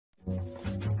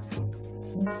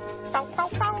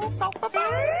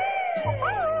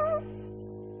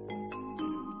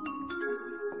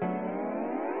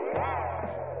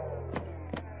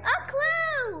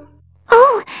clue!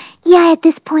 Oh, yeah, at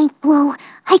this point, whoa,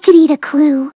 I could eat a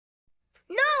clue.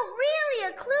 No, really,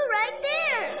 a clue right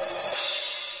there.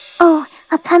 Oh,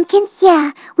 a pumpkin?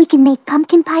 Yeah, we can make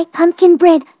pumpkin pie, pumpkin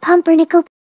bread, pumpernickel.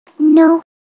 No.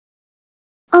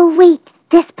 Oh, wait,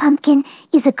 this pumpkin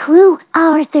is a clue,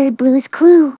 our third blue's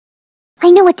clue. I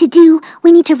know what to do.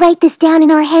 We need to write this down in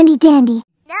our handy-dandy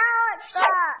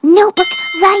notebook,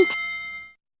 right?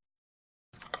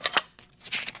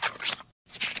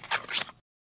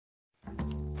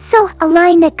 So, a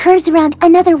line that curves around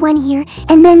another one here,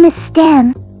 and then the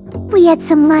stem. We add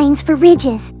some lines for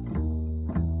ridges.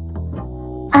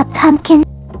 A pumpkin.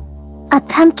 A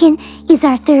pumpkin is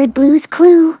our third blue's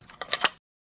clue.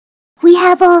 We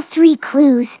have all three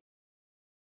clues.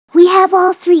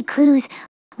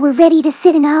 We're ready to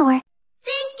sit in our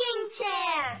thinking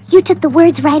chair. You took the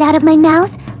words right out of my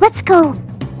mouth. Let's go.